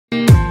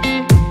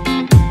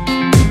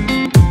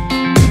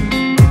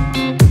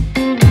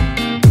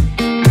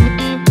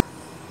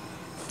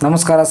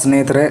ನಮಸ್ಕಾರ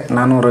ಸ್ನೇಹಿತರೆ,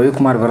 ನಾನು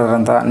ರವಿಕುಮಾರ್ ಬೆರರ್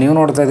ಅಂತ. ನೀವು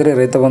ನೋಡ್ತಾ ಇದ್ದೀರಿ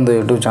ರೈತ ಬಂಧು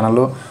ಯೂಟ್ಯೂಬ್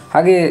ಚಾನಲ್ಲು.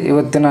 ಹಾಗೆ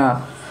ಇವತ್ತಿನ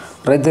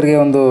ರೈತರಿಗೆ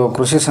ಒಂದು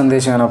ಕೃಷಿ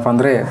ಸಂದೇಶ ಏನಪ್ಪ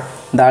ಅಂದರೆ,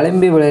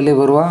 ದಾಳಿಂಬೆ ಬೆಳೆಯಲ್ಲಿ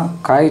ಬರುವ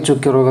ಕಾಯಿ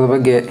ಚುಕ್ಕೆ ರೋಗದ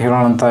ಬಗ್ಗೆ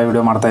ಹೇಳೋಣ ಅಂತ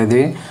ವಿಡಿಯೋ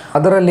ಮಾಡ್ತಾಯಿದ್ವಿ.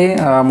 ಅದರಲ್ಲಿ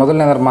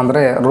ಮೊದಲನೇದಪ್ಪ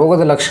ಅಂದರೆ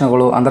ರೋಗದ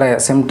ಲಕ್ಷಣಗಳು, ಅಂದರೆ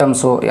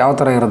ಸಿಂಪ್ಟಮ್ಸು ಯಾವ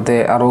ಥರ ಇರುತ್ತೆ.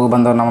 ಆ ರೋಗ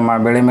ಬಂದು ನಮ್ಮ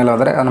ಬೆಳೆ ಮೇಲೆ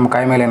ಆದರೆ, ನಮ್ಮ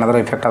ಕಾಯಿ ಮೇಲೆ ಏನಾದರೂ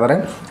ಎಫೆಕ್ಟ್ ಆದರೆ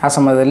ಆ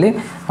ಸಮಯದಲ್ಲಿ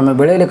ನಮ್ಮ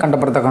ಬೆಳೆಯಲ್ಲಿ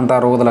ಕಂಡುಬರ್ತಕ್ಕಂಥ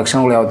ರೋಗದ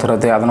ಲಕ್ಷಣಗಳು ಯಾವ ಥರ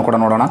ಇರುತ್ತೆ ಅದನ್ನು ಕೂಡ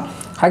ನೋಡೋಣ.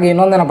 ಹಾಗೆ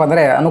ಇನ್ನೊಂದೇನಪ್ಪ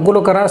ಅಂದರೆ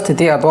ಅನುಕೂಲಕರ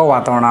ಸ್ಥಿತಿ ಅಥವಾ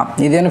ವಾತಾವರಣ.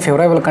 ಇದೇನು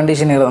ಫೇವರೇಬಲ್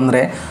ಕಂಡೀಷನ್ ಇರೋದು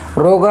ಅಂದರೆ,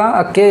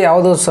 ರೋಗಕ್ಕೆ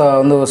ಯಾವುದು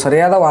ಒಂದು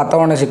ಸರಿಯಾದ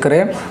ವಾತಾವರಣ ಸಿಕ್ಕರೆ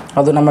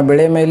ಅದು ನಮ್ಮ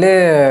ಬೆಳೆ ಮೇಲೆ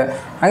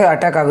ಹಾಗೆ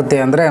ಅಟ್ಯಾಕ್ ಆಗುತ್ತೆ,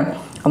 ಅಂದರೆ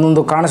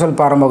ಅದೊಂದು ಕಾಣ ಸ್ವಲ್ಪ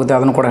ಆರಂಭ ಆಗುತ್ತೆ,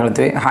 ಅದನ್ನು ಕೂಡ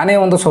ಹೇಳ್ತೀವಿ. ಹಾನಿಯ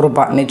ಒಂದು ಸ್ವರೂಪ,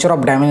 ನೇಚರ್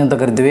ಆಫ್ ಡ್ಯಾಮೇಜ್ ಅಂತ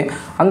ಕರಿತೀವಿ.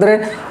 ಅಂದರೆ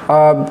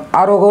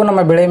ಆ ರೋಗವು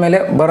ನಮ್ಮ ಬೆಳೆ ಮೇಲೆ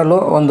ಬರಲು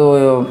ಒಂದು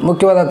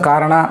ಮುಖ್ಯವಾದ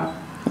ಕಾರಣ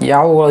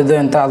ಯಾವುವು ಇದೆ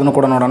ಅಂತ ಅದನ್ನು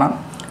ಕೂಡ ನೋಡೋಣ.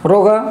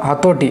 ರೋಗ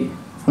ಹತೋಟಿ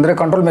ಅಂದರೆ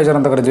ಕಂಟ್ರೋಲ್ ಮೆಜರ್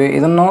ಅಂತ ಕರಿತೀವಿ.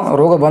 ಇದನ್ನು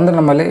ರೋಗ ಬಂದರೆ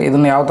ನಮ್ಮಲ್ಲಿ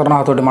ಇದನ್ನು ಯಾವ ಥರ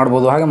ಹತೋಟಿ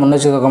ಮಾಡ್ಬೋದು, ಹಾಗೆ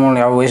ಮುನ್ನೆಚ್ಚರಿಕೆ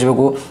ಕ್ರಮಗಳನ್ನು ಯಾವ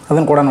ವಹಿಸಬೇಕು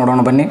ಅದನ್ನು ಕೂಡ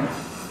ನೋಡೋಣ ಬನ್ನಿ.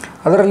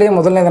 ಅದರಲ್ಲಿ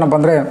ಮೊದಲನೇದೇನಪ್ಪ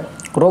ಅಂದರೆ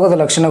ರೋಗದ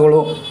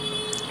ಲಕ್ಷಣಗಳು.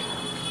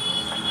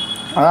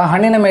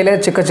 ಹಣ್ಣಿನ ಮೇಲೆ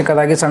ಚಿಕ್ಕ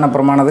ಚಿಕ್ಕದಾಗಿ ಸಣ್ಣ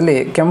ಪ್ರಮಾಣದಲ್ಲಿ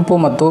ಕೆಂಪು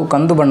ಮತ್ತು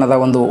ಕಂದು ಬಣ್ಣದ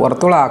ಒಂದು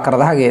ವರ್ತುಳ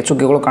ಆಕಾರದ ಹಾಗೆ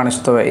ಚುಕ್ಕೆಗಳು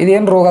ಕಾಣಿಸುತ್ತವೆ.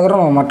 ಇದೇನು ರೋಗ ಆದರೂ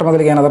ಮೊಟ್ಟ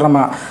ಮೊದಲಿಗೆ ಏನಾದರೂ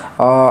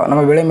ನಮ್ಮ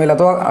ಬೆಳೆ ಮೇಲೆ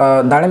ಅಥವಾ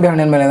ದಾಳಿಂಬೆ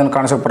ಹಣ್ಣಿನ ಮೇಲೆ ಏನಾದರೂ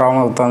ಕಾಣಿಸೋ ಪ್ರಾರಂಭ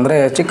ಆಗುತ್ತೆ ಅಂದರೆ,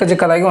 ಚಿಕ್ಕ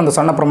ಚಿಕ್ಕದಾಗಿ ಒಂದು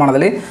ಸಣ್ಣ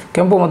ಪ್ರಮಾಣದಲ್ಲಿ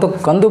ಕೆಂಪು ಮತ್ತು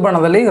ಕಂದು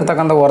ಬಣ್ಣದಲ್ಲಿ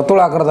ಇರತಕ್ಕಂಥ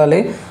ವರ್ತುಳ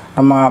ಆಕಾರದಲ್ಲಿ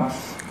ನಮ್ಮ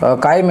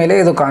ಕಾಯಿ ಮೇಲೆ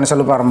ಇದು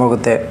ಕಾಣಿಸಲು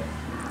ಪ್ರಾರಂಭವಾಗುತ್ತೆ.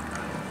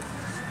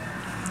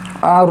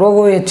 ಆ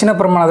ರೋಗವು ಹೆಚ್ಚಿನ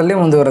ಪ್ರಮಾಣದಲ್ಲಿ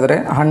ಮುಂದುವರೆದರೆ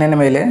ಹಣ್ಣಿನ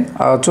ಮೇಲೆ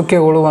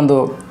ಚುಕ್ಕೆಗಳು ಒಂದು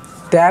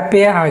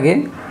ತ್ಯಾಪೆಯ ಹಾಗೆ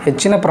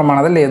ಹೆಚ್ಚಿನ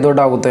ಪ್ರಮಾಣದಲ್ಲಿ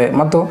ದೊಡ್ಡಾಗುತ್ತವೆ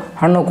ಮತ್ತು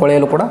ಹಣ್ಣು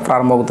ಕೊಳೆಯಲು ಕೂಡ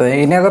ಪ್ರಾರಂಭವಾಗುತ್ತದೆ.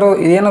 ಇನ್ನೇನಾದರೂ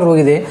ಇದೇನೋ ರೋಗ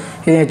ಇದೆ,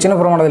 ಇದು ಹೆಚ್ಚಿನ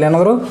ಪ್ರಮಾಣದಲ್ಲಿ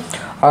ಏನಾದರೂ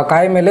ಆ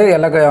ಕಾಯಿ ಮೇಲೆ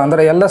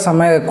ಅಂದರೆ ಎಲ್ಲ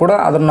ಸಮಯ ಕೂಡ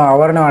ಅದನ್ನು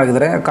ಆವರಣೆ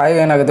ಮಾಡಿದರೆ ಕಾಯಿ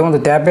ಏನಾಗುತ್ತೆ, ಒಂದು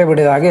ತ್ಯಾಪೆ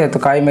ಬಿಡಿದ ಹಾಗೆ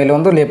ಕಾಯಿ ಮೇಲೆ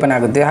ಒಂದು ಲೇಪನೆ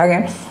ಆಗುತ್ತೆ. ಹಾಗೆ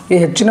ಈ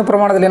ಹೆಚ್ಚಿನ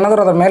ಪ್ರಮಾಣದಲ್ಲಿ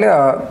ಏನಾದರೂ ಅದರ ಮೇಲೆ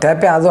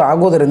ತ್ಯಾಪೆ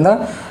ಆಗೋದರಿಂದ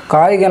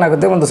ಕಾಯಿಗೆ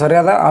ಏನಾಗುತ್ತೆ, ಒಂದು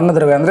ಸರಿಯಾದ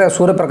ಅನ್ನದ್ರವ್ಯ ಅಂದರೆ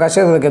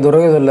ಸೂರ್ಯಪ್ರಕಾಶ ಅದಕ್ಕೆ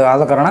ದೊರೆಯುವುದಿಲ್ಲ.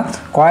 ಆದ ಕಾರಣ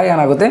ಕಾಯಿ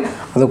ಏನಾಗುತ್ತೆ,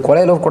 ಅದು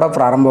ಕೊಳೆಯಲು ಕೂಡ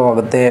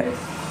ಪ್ರಾರಂಭವಾಗುತ್ತೆ.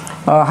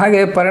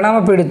 ಹಾಗೆ ಪರಿಣಾಮ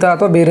ಪೀಡಿತ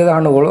ಅಥವಾ ಬೀರಿದ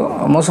ಹಣ್ಣುಗಳು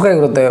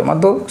ಮೊಸುಕಾಗಿರುತ್ತವೆ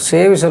ಮತ್ತು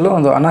ಸೇವಿಸಲು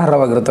ಒಂದು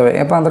ಅನರ್ಹವಾಗಿರುತ್ತವೆ.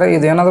 ಯಾಕಂದರೆ ಅಂದರೆ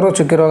ಇದೇನಾದರೂ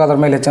ಚುಕ್ಕಿ ರೋಗ ಅದರ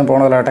ಮೇಲೆ ಹೆಚ್ಚಿನ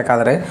ಪ್ರಮಾಣದಲ್ಲಿ ಅಟ್ಯಾಕ್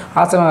ಆದರೆ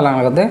ಆ ಸಮಯದಲ್ಲಿ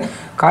ಏನಾಗುತ್ತೆ,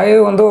 ಕಾಯಿ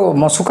ಒಂದು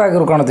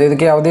ಮೊಸುಕಾಗಿರೋ ಕಾಣುತ್ತೆ.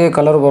 ಇದಕ್ಕೆ ಯಾವುದೇ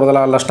ಕಲರ್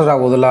ಬರೋದಿಲ್ಲ, ಲಸ್ಟರ್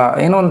ಆಗೋದಿಲ್ಲ,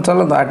 ಏನೋ ಒಂದು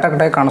ಸಲ ಅಟ್ಯಾಕ್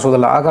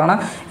ಕಾಣಿಸೋದಿಲ್ಲ. ಆ ಕಾರಣ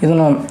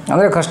ಇದನ್ನು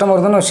ಅಂದರೆ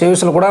ಕಸ್ಟಮರ್ ಇದನ್ನು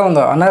ಸೇವಿಸಲು ಕೂಡ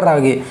ಒಂದು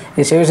ಅನರ್ಹವಾಗಿ,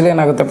 ಈ ಸೇವಿಸಲು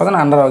ಏನಾಗುತ್ತೆಪ್ಪ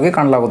ಅದನ್ನು ಅನರ್ಹವಾಗಿ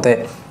ಕಾಣಲಾಗುತ್ತೆ.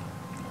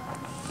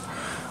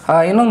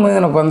 ಇನ್ನೊಂದು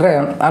ಏನಪ್ಪ ಅಂದರೆ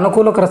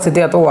ಅನುಕೂಲಕರ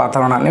ಸ್ಥಿತಿ ಅಥವಾ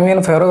ವಾತಾವರಣ.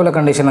 ನೀವೇನು ಫೇವರೇಬಲ್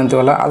ಕಂಡೀಷನ್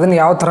ಅಂತೀವಲ್ಲ, ಅದನ್ನು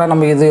ಯಾವ ಥರ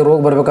ನಮಗೆ ಇದು ರೋಗ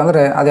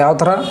ಬರಬೇಕಂದ್ರೆ ಅದು ಯಾವ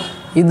ಥರ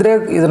ಇದ್ದರೆ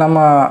ಇದು ನಮ್ಮ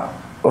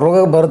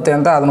ರೋಗ ಬರುತ್ತೆ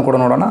ಅಂತ ಅದನ್ನು ಕೂಡ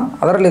ನೋಡೋಣ.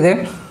 ಅದರಲ್ಲಿದೆ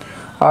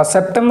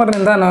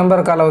ಸೆಪ್ಟೆಂಬರ್ನಿಂದ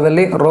ನವೆಂಬರ್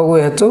ಕಾಲಾವಧಿಯಲ್ಲಿ ರೋಗವು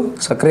ಹೆಚ್ಚು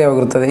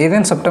ಸಕ್ರಿಯವಾಗಿರುತ್ತದೆ.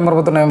 ಇದೇನು ಸೆಪ್ಟೆಂಬರ್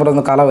ಮತ್ತು ನವೆಂಬರ್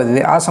ಒಂದು ಕಾಲಾವಧಿ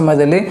ಇದೆ, ಆ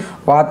ಸಮಯದಲ್ಲಿ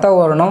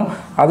ವಾತಾವರಣವು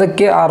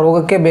ಅದಕ್ಕೆ ಆ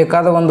ರೋಗಕ್ಕೆ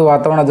ಬೇಕಾದ ಒಂದು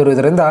ವಾತಾವರಣ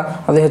ದೊರೆಯುವುದರಿಂದ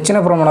ಅದು ಹೆಚ್ಚಿನ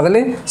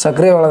ಪ್ರಮಾಣದಲ್ಲಿ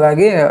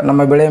ಸಕ್ರಿಯವಾಗಿ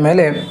ನಮ್ಮ ಬೆಳೆ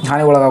ಮೇಲೆ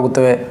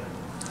ಹಾನಿಗೊಳಗಾಗುತ್ತವೆ.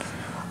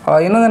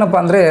 ಇನ್ನೊಂದೇನಪ್ಪ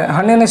ಅಂದರೆ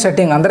ಹಣ್ಣಿನ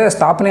ಸೆಟ್ಟಿಂಗ್ ಅಂದರೆ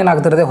ಸ್ಥಾಪನೆ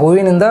ಏನಾಗ್ತಿರುತ್ತೆ,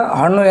 ಹೂವಿನಿಂದ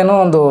ಹಣ್ಣು ಏನೋ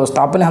ಒಂದು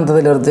ಸ್ಥಾಪನೆ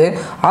ಹಂತದಲ್ಲಿರುತ್ತೆ.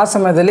 ಆ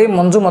ಸಮಯದಲ್ಲಿ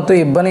ಮಂಜು ಮತ್ತು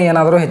ಇಬ್ಬನಿ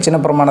ಏನಾದರೂ ಹೆಚ್ಚಿನ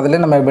ಪ್ರಮಾಣದಲ್ಲಿ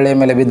ನಮ್ಮ ಬೆಳೆಯ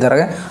ಮೇಲೆ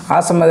ಬಿದ್ದರೆ ಆ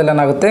ಸಮಯದಲ್ಲಿ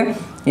ಏನಾಗುತ್ತೆ,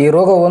 ಈ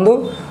ರೋಗ ಒಂದು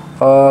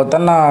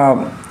ತನ್ನ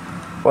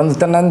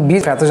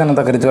ಬೀಜ ಪ್ಯಾಥೋಜನ್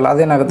ಅಂತ ಕರಿತೀವಲ್ಲ,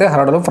 ಅದೇನಾಗುತ್ತೆ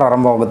ಹರಡಲು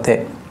ಪ್ರಾರಂಭವಾಗುತ್ತೆ.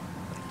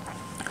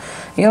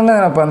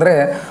 ಇನ್ನೊಂದೇನಪ್ಪ ಅಂದರೆ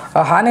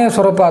ಹಾನಿಯ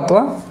ಸ್ವರೂಪ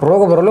ಅಥವಾ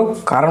ರೋಗ ಬರಲು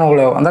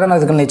ಕಾರಣಗಳು ಅಂದರೆ ನಾವು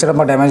ಇದಕ್ಕೆ ನೇಚರ್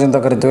ಆಫ್ ಡ್ಯಾಮೇಜ್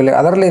ಅಂತ ಕರಿತೀವಿ.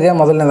 ಅದರಲ್ಲಿ ಇದೆ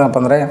ಮೊದಲನೇದಪ್ಪ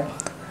ಅಂದರೆ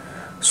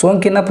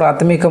ಸೋಂಕಿನ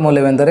ಪ್ರಾಥಮಿಕ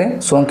ಮೂಲವೆಂದರೆ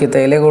ಸೋಂಕಿತ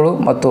ಎಲೆಗಳು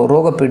ಮತ್ತು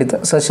ರೋಗ ಪೀಡಿತ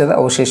ಸಸ್ಯದ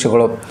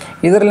ಅವಶೇಷಗಳು.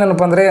 ಇದರಲ್ಲಿ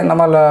ಏನಪ್ಪ ಅಂದರೆ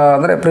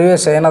ಅಂದರೆ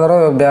ಪ್ರಿವಿಯಸ್ ಏನಾದರೂ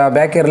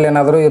ಬ್ಯಾಕ್ ಇಯರ್ಲಿ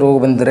ಏನಾದರೂ ಈ ರೋಗ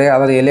ಬಂದಿದ್ದರೆ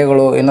ಅದರ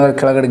ಎಲೆಗಳು ಏನಾದರೂ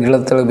ಕೆಳಗಡೆ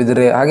ಗಿಡದ ತೆಳಗೆ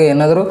ಬಿದ್ದರೆ, ಹಾಗೆ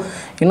ಏನಾದರೂ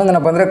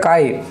ಇನ್ನೊಂದೇನಪ್ಪ ಅಂದರೆ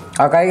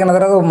ಆ ಕಾಯಿಗೆ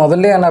ಏನಾದರೂ ಅದು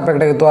ಮೊದಲೇ ಏನು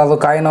ಎಫೆಕ್ಟ್ ಆಗಿತ್ತು, ಅದು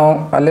ಕಾಯಿ ನಾವು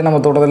ಅಲ್ಲಿ ನಮ್ಮ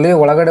ತೋಟದಲ್ಲಿ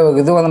ಒಳಗಡೆ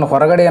ಹೋಗಿದ್ದು ಅದನ್ನು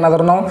ಹೊರಗಡೆ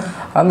ಏನಾದರೂ ನಾವು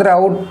ಅಂದರೆ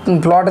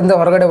ಪ್ಲಾಟಿಂದ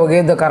ಹೊರಗಡೆ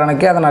ಒಗೆಯಿದ್ದ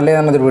ಕಾರಣಕ್ಕೆ ಅದನ್ನು ಅಲ್ಲೇ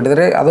ಏನಾದರೂ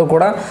ಬಿಟ್ಟಿದ್ರೆ ಅದು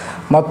ಕೂಡ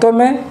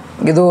ಮತ್ತೊಮ್ಮೆ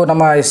ಇದು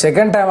ನಮ್ಮ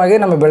ಸೆಕೆಂಡ್ ಟೈಮ್ ಆಗಿ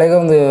ನಮ್ಮ ಬೆಳೆಗೆ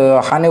ಒಂದು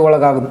ಹಾನಿ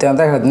ಒಳಗಾಗುತ್ತೆ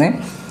ಅಂತ ಹೇಳ್ತೀನಿ.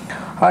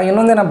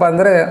 ಇನ್ನೊಂದೇನಪ್ಪ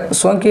ಅಂದರೆ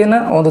ಸೋಂಕಿನ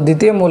ಒಂದು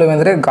ದ್ವಿತೀಯ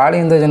ಮೂಲವೆಂದರೆ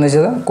ಗಾಳಿಯಿಂದ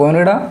ಜನಿಸಿದ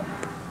ಕೋನಿಡಾ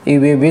ಈ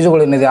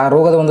ಬೀಜಗಳೇನಿದೆ, ಆ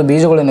ರೋಗದ ಒಂದು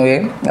ಬೀಜಗಳೇನಿವೆ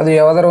ಅದು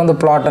ಯಾವುದಾದ್ರು ಒಂದು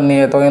ಪ್ಲಾಟನ್ನೇ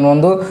ಅಥವಾ ಏನೋ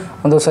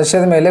ಒಂದು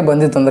ಸಸ್ಯದ ಮೇಲೆ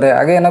ಬಂದಿತ್ತಂದರೆ,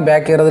 ಹಾಗೆ ಏನೋ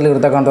ಬ್ಯಾಕ್ ಏರಿಯಾದಲ್ಲಿ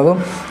ಇರ್ತಕ್ಕಂಥದ್ದು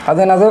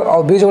ಅದೇನಾದರೂ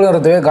ಅವು ಬೀಜಗಳು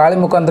ಇರುತ್ತವೆ, ಗಾಳಿ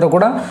ಮುಖಾಂತರ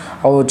ಕೂಡ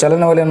ಅವು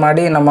ಚಲನವಲನ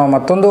ಮಾಡಿ ನಮ್ಮ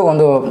ಮತ್ತೊಂದು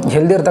ಒಂದು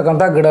ಹೆಲ್ದಿ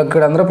ಇರ್ತಕ್ಕಂಥ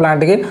ಗಿಡ ಅಂದರೆ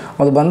ಪ್ಲಾಂಟಿಗೆ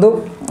ಅದು ಬಂದು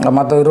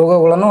ಮತ್ತು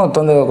ರೋಗಗಳನ್ನು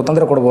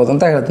ತೊಂದರೆ ಕೊಡ್ಬೋದು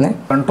ಅಂತ ಹೇಳ್ತೀನಿ.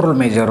 ಕಂಟ್ರೋಲ್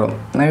ಮೇಜರು,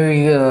 ನಾವು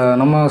ಈಗ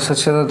ನಮ್ಮ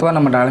ಸಸ್ಯದ ಅಥವಾ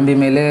ನಮ್ಮ ದಾಳಿಂಬೆ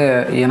ಮೇಲೆ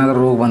ಏನಾದರೂ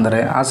ರೋಗ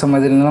ಬಂದರೆ ಆ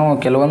ಸಮಯದಲ್ಲಿ ನಾವು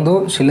ಕೆಲವೊಂದು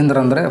ಶಿಲೀಂಧ್ರ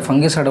ಅಂದರೆ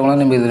ಫಂಗಿಸೈಡ್ಗಳನ್ನು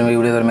ನಿಮಗೆ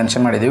ವಿಡಿಯೋದಲ್ಲಿ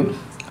ಮೆನ್ಷನ್ ಮಾಡಿದ್ದೀವಿ.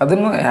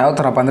 ಅದನ್ನು ಯಾವ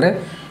ಥರಪ್ಪ ಅಂದರೆ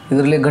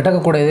ಇದರಲ್ಲಿ ಘಟಕ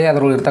ಕೂಡ ಇದೆ,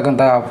 ಅದರಲ್ಲಿ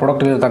ಇರ್ತಕ್ಕಂಥ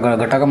ಪ್ರಾಡಕ್ಟಲ್ಲಿ ಇರ್ತಕ್ಕಂಥ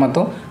ಘಟಕ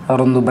ಮತ್ತು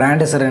ಅದರೊಂದು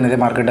ಬ್ರ್ಯಾಂಡ್ ಹೆಸರು ಏನಿದೆ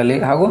ಮಾರ್ಕೆಟಲ್ಲಿ,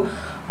 ಹಾಗೂ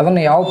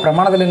ಅದನ್ನು ಯಾವ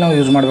ಪ್ರಮಾಣದಲ್ಲಿ ನಾವು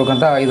ಯೂಸ್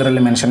ಮಾಡಬೇಕಂತ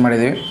ಇದರಲ್ಲಿ ಮೆನ್ಷನ್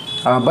ಮಾಡಿದ್ದೀವಿ.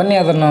 ಬನ್ನಿ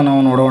ಅದನ್ನು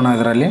ನಾವು ನೋಡೋಣ.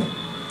 ಇದರಲ್ಲಿ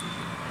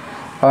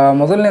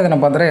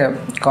ಮೊದಲನೇದೇನಪ್ಪ ಅಂದರೆ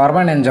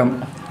ಕಾರ್ಬನ್ ಎಂಜಮ್.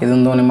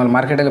 ಇದೊಂದು ನಿಮ್ಮಲ್ಲಿ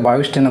ಮಾರ್ಕೆಟಲ್ಲಿ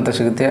ಬಾವಿಸ್ಟಿನ್ ಅಂತ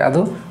ಸಿಗುತ್ತೆ,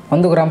 ಅದು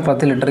 1 ಗ್ರಾಮ್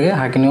ಪ್ರತಿ ಲೀಟರ್ಗೆ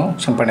ಹಾಕಿ ನೀವು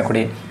ಸಿಂಪಡಣೆ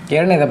ಕೊಡಿ.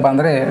 ಎರಡನೇದಪ್ಪ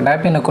ಅಂದರೆ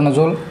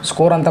ಡೈಪಿನಕೊನಜೋಲ್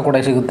ಸ್ಕೋರ್ ಅಂತ ಕೂಡ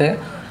ಸಿಗುತ್ತೆ,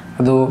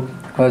 ಅದು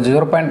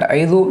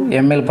 0.5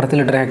 ml ಪ್ರತಿ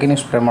ಲೀಟರ್ ಹಾಕಿ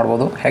ನೀವು ಸ್ಪ್ರೇ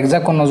ಮಾಡ್ಬೋದು.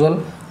 ಹೆಕ್ಸಾಕೊನಜೋಲ್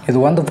ಇದು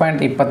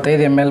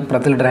 1.25 ml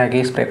ಪ್ರತಿ ಲೀಟರ್ ಹಾಕಿ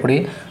ಸ್ಪ್ರೇ ಕೊಡಿ.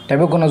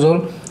 ಟೆಬುಕೊನಜೋಲ್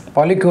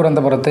ಪಾಲಿಕ್ಯೂರ್ ಅಂತ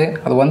ಬರುತ್ತೆ,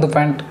 ಅದು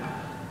 1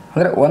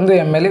 ಅಂದರೆ 1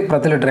 ml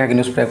ಪ್ರತಿ ಲೀಟ್ರ್ ಹಾಕಿ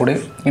ನೀವು ಸ್ಪ್ರೇ ಕೊಡಿ.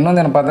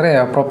 ಇನ್ನೊಂದೇನಪ್ಪ ಅಂದರೆ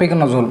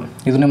ಪ್ರೊಪಿಕನಜೋಲ್,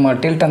 ಇದು ನಿಮ್ಮ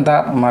ಟಿಲ್ಟ್ ಅಂತ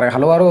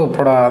ಹಲವಾರು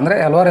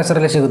ಹಲವಾರು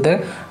ಹೆಸರಲ್ಲಿ ಸಿಗುತ್ತೆ.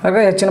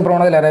 ಹಾಗೆ ಹೆಚ್ಚಿನ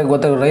ಪ್ರಮಾಣದಲ್ಲಿ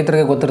ಯಾರಿಗೆ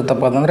ರೈತರಿಗೆ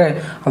ಗೊತ್ತಿರುತ್ತಪ್ಪ ಅಂತಂದರೆ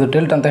ಅದು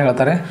ಟಿಲ್ಟ್ ಅಂತ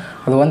ಹೇಳ್ತಾರೆ.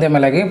 ಅದು 1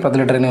 ml ಆಗಿ ಪ್ರತಿ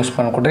ಲೀಟ್ರಿಗೆ ನೀವು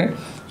ಸ್ಪ್ರೇ ಕೊಡಿರಿ.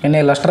 ಇನ್ನು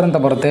ಲಸ್ಟರ್ ಅಂತ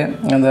ಬರುತ್ತೆ,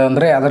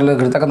 ಅಂದರೆ ಅದರಲ್ಲಿ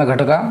ಇರ್ತಕ್ಕಂಥ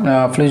ಘಟಕ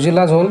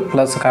ಫ್ಲುಜಿಲಾಜೋಲ್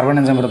ಪ್ಲಸ್ ಕಾರ್ಬನ್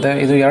ಎಂಜೈಮ್ ಇರುತ್ತೆ.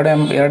 ಇದು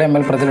 2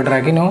 ml ಪ್ರತಿ ಲೀಟ್ರ್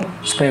ಹಾಕಿ ನೀವು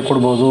ಸ್ಪ್ರೇ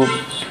ಕೊಡ್ಬೋದು.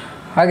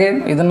 ಹಾಗೆ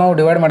ಇದನ್ನು ನಾವು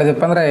ಡಿವೈಡ್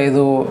ಮಾಡಿದಪ್ಪ ಅಂದರೆ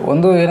ಇದು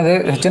ಒಂದು ಏನಿದೆ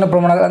ಹೆಚ್ಚಿನ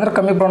ಪ್ರಮಾಣದಲ್ಲಿ ಅಂದರೆ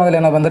ಕಮ್ಮಿ ಪ್ರಮಾಣದಲ್ಲಿ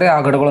ಏನೋ ಬಂದರೆ ಆ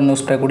ಘಟಕಗಳನ್ನು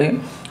ಸ್ಪ್ರೇ ಕೊಡಿ.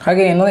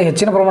 ಹಾಗೆ ಇನ್ನೊಂದು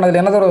ಹೆಚ್ಚಿನ ಪ್ರಮಾಣದಲ್ಲಿ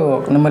ಏನಾದರೂ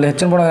ನಿಮ್ಮಲ್ಲಿ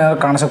ಹೆಚ್ಚಿನ ಪ್ರಮಾಣದಲ್ಲಿ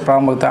ಏನಾದರೂ ಕಾಣಿಸೋಕ್ಕೆ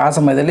ಪ್ರಾರಂಭ ಆಗುತ್ತೆ, ಆ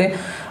ಸಮಯದಲ್ಲಿ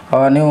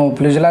ನೀವು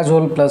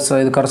ಫ್ಲುಜಿಲಾಜೋಲ್ ಪ್ಲಸ್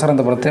ಇದು ಕರ್ಸರ್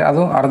ಅಂತ ಬರುತ್ತೆ,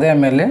 ಅದು ಅರ್ಧ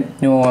ml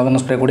ನೀವು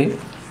ಅದನ್ನು ಸ್ಪ್ರೇ ಕೊಡಿ.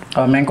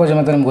 ಮ್ಯಾಂಕೋಜಮ್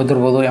ಅಂತ ನಿಮ್ಗೆ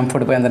ಗೊತ್ತಿರ್ಬೋದು,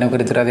 M45 ಅಂತ ನೀವು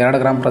ಕರಿತೀರಿ, ಅದು 2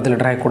 ಗ್ರಾಮ್ ಪ್ರತಿ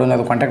ಲೀಟ್ರ್ ಹಾಕಿ ಕೊಡಿ.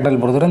 ಅದು ಕಾಂಟ್ಯಾಕ್ಟಲ್ಲಿ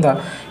ಬರೋದ್ರಿಂದ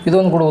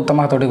ಇದೊಂದು ಕೂಡ ಉತ್ತಮ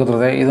ಹತೋಟಿ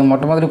ಗೊತ್ತಿರುತ್ತೆ. ಇದು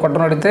ಮೊಟ್ಟ ಮೊದಲು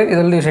ಕೊಟ್ಟರು ನಡೀತೆ,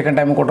 ಇದರಲ್ಲಿ ಸೆಕೆಂಡ್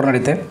ಟೈಮ್ ಕೊಟ್ಟರು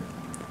ನಡೀತೆ.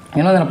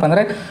 ಇನ್ನೊಂದೇನಪ್ಪ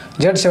ಅಂದರೆ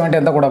Z70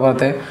 ಅಂತ ಕೂಡ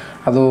ಬರುತ್ತೆ,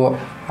 ಅದು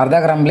ಅರ್ಧ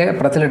ಗ್ರಾಮ್ಲೆ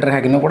ಪ್ರತಿ ಲೀಟ್ರ್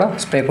ಹಾಕಿನೂ ಕೂಡ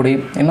ಸ್ಪ್ರೇ ಕೊಡಿ.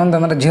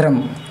 ಇನ್ನೊಂದಂದರೆ ಜೀರಮ್,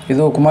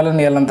 ಇದು ಕುಮಾಲಿನ್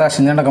ಎಲ್ ಅಂತ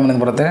ಸಿಂಧಣ್ಣ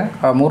ಕಂಪ್ನಿಯಿಂದ ಬರುತ್ತೆ,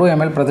 3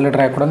 ml ಪ್ರತಿ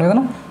ಲೀಟ್ರ್ ಹಾಕಿ ಕೂಡ ನೀವು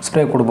ಇದನ್ನು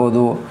ಸ್ಪ್ರೇ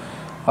ಕೊಡ್ಬೋದು.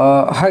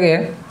 ಹಾಗೆ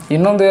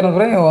ಇನ್ನೊಂದು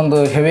ಏನಂದರೆ ಒಂದು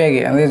ಹೆವಿಯಾಗಿ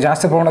ಅಂದರೆ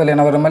ಜಾಸ್ತಿ ಪ್ರಮಾಣದಲ್ಲಿ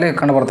ಏನಾದರೂ ಮೇಲೆ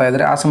ಕಂಡು ಬರ್ತಾ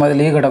ಇದ್ದರೆ ಆ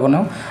ಸಮಯದಲ್ಲಿ ಈ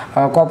ಘಟಕವನ್ನು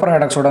ಕಾಪರ್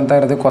ಹೈಡ್ರಾಕ್ಸೈಡ್ ಅಂತ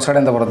ಇರುತ್ತೆ, ಕೊಸೈಡ್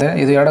ಅಂತ ಬರುತ್ತೆ,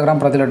 ಇದು 2 ಗ್ರಾಮ್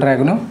ಪ್ರತಿ ಲೀಟ್ರ್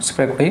ಹಾಕಿ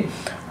ಸ್ಪ್ರೇ ಕೊಡಿ.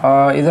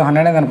 ಇದು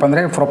 12ನೇದು ಏನಪ್ಪ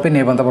ಅಂದರೆ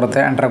ಪ್ರೊಪಿನೇಬ್ ಅಂತ ಬರುತ್ತೆ,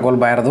 ಆಂಟ್ರಾಗೋಲ್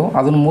ಬಾಯರ್ದು,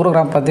 ಅದನ್ನು 3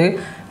 ಗ್ರಾಮ್ ಪ್ರತಿ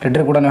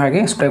ಲೀಟ್ರ್ ಕೂಡ ನೀವು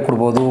ಹಾಕಿ ಸ್ಪ್ರೇ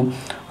ಕೊಡ್ಬೋದು.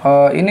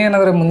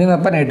 ಇನ್ನೇನಾದರೆ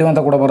ಮುಂದಿನಪ್ಪ ನೆಟಿವ್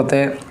ಅಂತ ಕೂಡ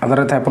ಬರುತ್ತೆ,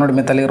 ಅದರ ಥೈಪನೋಡ್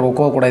ಮಿಥೈಲ್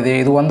ರೋಕೋ ಕೂಡ ಇದೆ,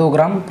 ಇದು 1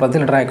 ಗ್ರಾಮ್ ಪ್ರತಿ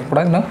ಲೀಟ್ರ್ ಹಾಕಿ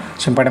ಕೂಡ ನೀವು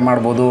ಸಿಂಪಡಣೆ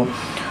ಮಾಡ್ಬೋದು.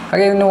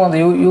 ಹಾಗೆ ಇನ್ನು ಒಂದು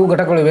ಇವು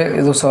ಘಟಕಗಳಿವೆ,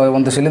 ಇದು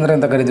ಒಂದು ಸಿಲಿಂಡರ್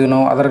ಅಂತ ಕರಿತೀವಿ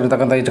ನಾವು,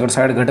 ಅದರಲ್ಲಿರ್ತಕ್ಕಂಥ ಈಚೆ ಕಡೆ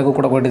ಸೈಡ್ ಘಟಕ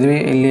ಕೂಡ ಕೊಟ್ಟಿದ್ವಿ,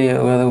 ಇಲ್ಲಿ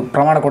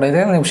ಪ್ರಮಾಣ ಕೂಡ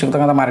ಇದೆ, ನೀವು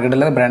ಸಿಗ್ತಕ್ಕಂಥ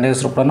ಮಾರ್ಕೆಟಲ್ಲಿ ಬ್ರ್ಯಾಂಡ್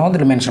ಹೆಸರು ಕೂಡ ನಾವು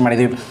ಇಲ್ಲಿ ಮೆನ್ಷನ್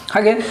ಮಾಡಿದ್ದೀವಿ.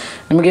 ಹಾಗೆ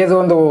ನಿಮಗೆ ಇದು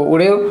ಒಂದು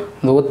ವಿಡಿಯೋ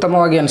ಒಂದು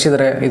ಉತ್ತಮವಾಗಿ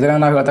ಅನಿಸಿದರೆ,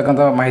 ಇದನ್ನು ನಾವು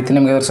ಹೇಳ್ತಕ್ಕಂಥ ಮಾಹಿತಿ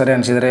ನಿಮಗೆ ಸರಿ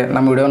ಅನಿಸಿದರೆ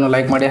ನಮ್ಮ ವಿಡಿಯೋನ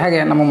ಲೈಕ್ ಮಾಡಿ. ಹಾಗೆ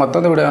ನಮ್ಮ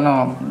ಮತ್ತೊಂದು ವಿಡಿಯೋನ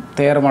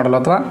ತಯಾರು ಮಾಡಲು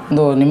ಅಥವಾ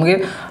ಒಂದು ನಿಮಗೆ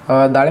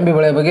ದಾಳಿಂಬೆ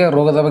ಬೆಳೆ ಬಗ್ಗೆ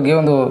ರೋಗದ ಬಗ್ಗೆ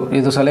ಒಂದು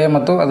ಇದು ಸಲಹೆ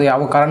ಮತ್ತು ಅದು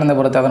ಯಾವ ಕಾರಣದಿಂದ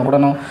ಬರುತ್ತೆ ಅದನ್ನು ಕೂಡ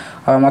ನಾವು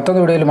ಮತ್ತೊಂದು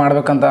ವಿಡಿಯೋಲಿ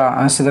ಮಾಡಬೇಕಂತ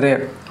ಅನಿಸಿದರೆ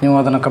ನೀವು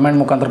ಅದನ್ನು ಕಮೆಂಟ್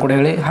ಮುಖಾಂತರ ಕೂಡ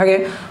ಹೇಳಿ. ಹಾಗೆ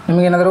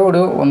ನಿಮಗೇನಾದರೂ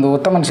ವಿಡಿಯೋ ಒಂದು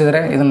ಉತ್ತಮ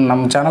ಅನಿಸಿದರೆ ಇದನ್ನು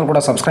ನಮ್ಮ ಚಾನಲ್ ಕೂಡ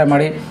ಸಬ್ಸ್ಕ್ರೈಬ್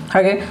ಮಾಡಿ.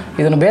 ಹಾಗೆ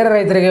ಇದನ್ನು ಬೇರೆ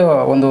ರೈತರಿಗೆ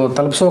ಒಂದು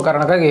ತಲುಪಿಸುವ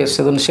ಕಾರಣಕ್ಕಾಗಿ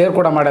ಇದನ್ನು ಶೇರ್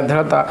ಕೂಡ ಮಾಡಿ ಅಂತ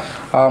ಹೇಳ್ತಾ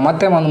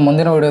ಮತ್ತೆ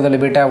ಮುಂದಿನ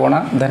ವಿಡಿಯೋದಲ್ಲಿ ಭೇಟಿ ಆಗೋಣ.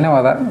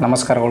 ಧನ್ಯವಾದ,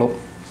 ನಮಸ್ಕಾರಗಳು.